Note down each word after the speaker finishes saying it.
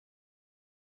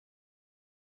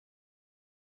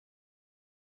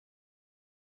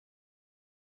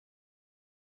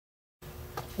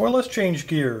Well, let's change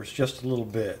gears just a little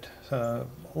bit.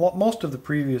 Most of the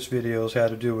previous videos had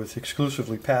to do with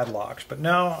exclusively padlocks, but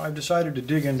now I've decided to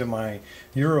dig into my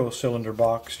Euro cylinder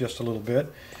box just a little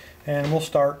bit, and we'll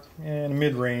start in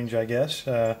mid-range, I guess.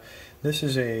 This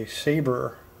is a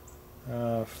Sabre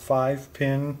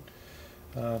 5-pin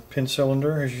pin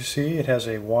cylinder. As you see, it has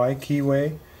a Y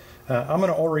keyway. I'm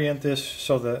going to orient this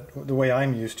so that the way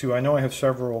I'm used to. I know I have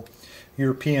several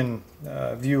European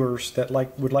viewers that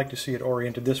would like to see it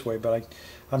oriented this way, but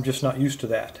I'm just not used to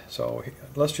that. So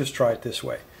let's just try it this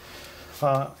way.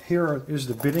 Here is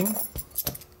the bitting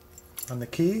on the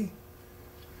key.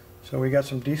 So we got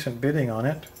some decent bitting on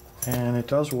it, and it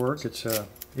does work. It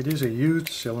is a used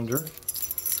cylinder,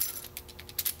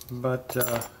 but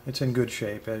it's in good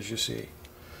shape, as you see.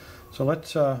 So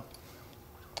let's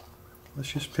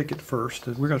just pick it first.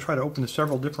 We're going to try to open this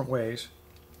several different ways.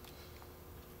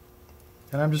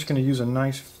 And I'm just going to use a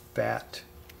nice fat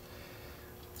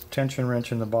tension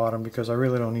wrench in the bottom because I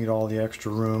really don't need all the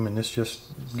extra room, and this just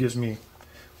gives me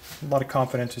a lot of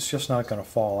confidence it's just not going to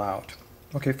fall out.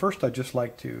 Okay, first I'd just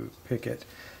like to pick it.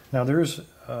 Now there's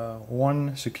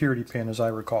one security pin, as I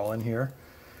recall, in here.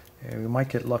 We might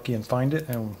get lucky and find it,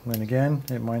 and then again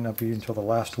it might not be until the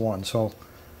last one. So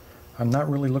I'm not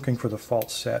really looking for the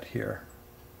false set here,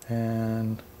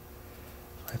 and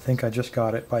I think I just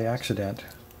got it by accident.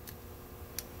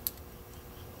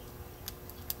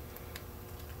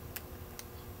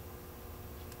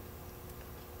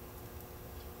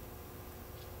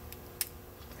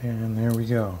 And there we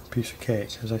go, piece of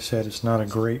cake. As I said, it's not a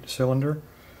great cylinder,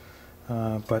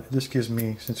 but this gives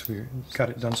me, since we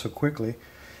got it done so quickly,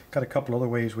 got a couple other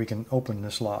ways we can open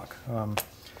this lock.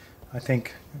 I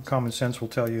think common sense will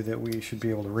tell you that we should be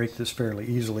able to rake this fairly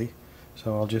easily.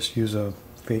 So I'll just use a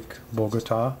fake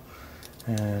Bogota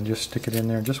and just stick it in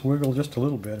there and just wiggle just a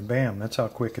little bit, and bam, that's how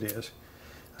quick it is.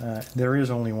 There is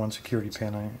only one security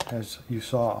pin, as you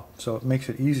saw, so it makes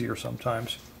it easier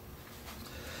sometimes.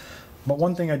 But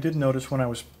one thing I did notice when I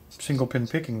was single pin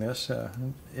picking this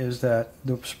is that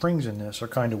the springs in this are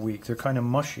kind of weak. They're kind of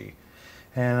mushy.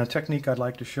 And a technique I'd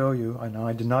like to show you, I know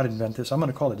I did not invent this, I'm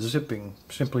going to call it zipping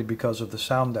simply because of the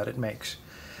sound that it makes.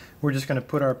 We're just going to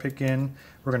put our pick in,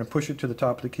 we're going to push it to the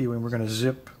top of the keyway, and we're going to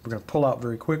zip, we're going to pull out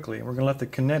very quickly, and we're going to let the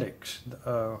kinetics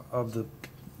of the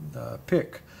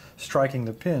pick striking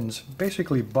the pins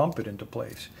basically bump it into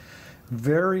place.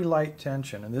 Very light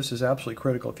tension, and this is absolutely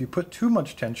critical. If you put too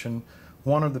much tension,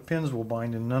 one of the pins will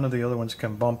bind and none of the other ones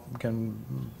can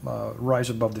rise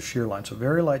above the shear line. So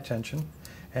very light tension,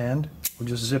 and we'll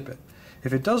just zip it.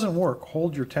 If it doesn't work,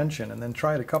 hold your tension and then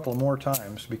try it a couple more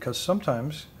times, because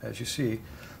sometimes, as you see,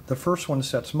 the first one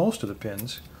sets most of the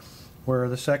pins, where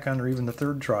the second or even the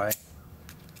third try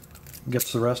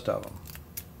gets the rest of them.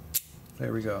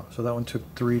 There we go. So that one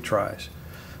took 3 tries.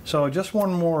 So just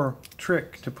one more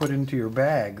trick to put into your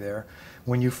bag there.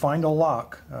 When you find a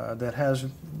lock that has,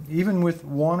 even with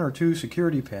 1 or 2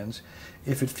 security pins,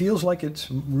 if it feels like it's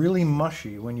really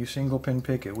mushy when you single pin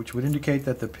pick it, which would indicate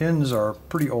that the pins are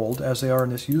pretty old, as they are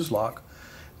in this used lock,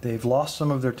 they've lost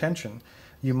some of their tension,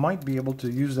 you might be able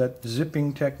to use that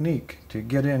zipping technique to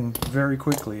get in very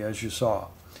quickly, as you saw.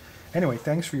 Anyway,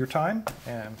 thanks for your time,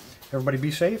 and everybody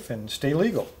be safe and stay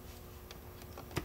legal.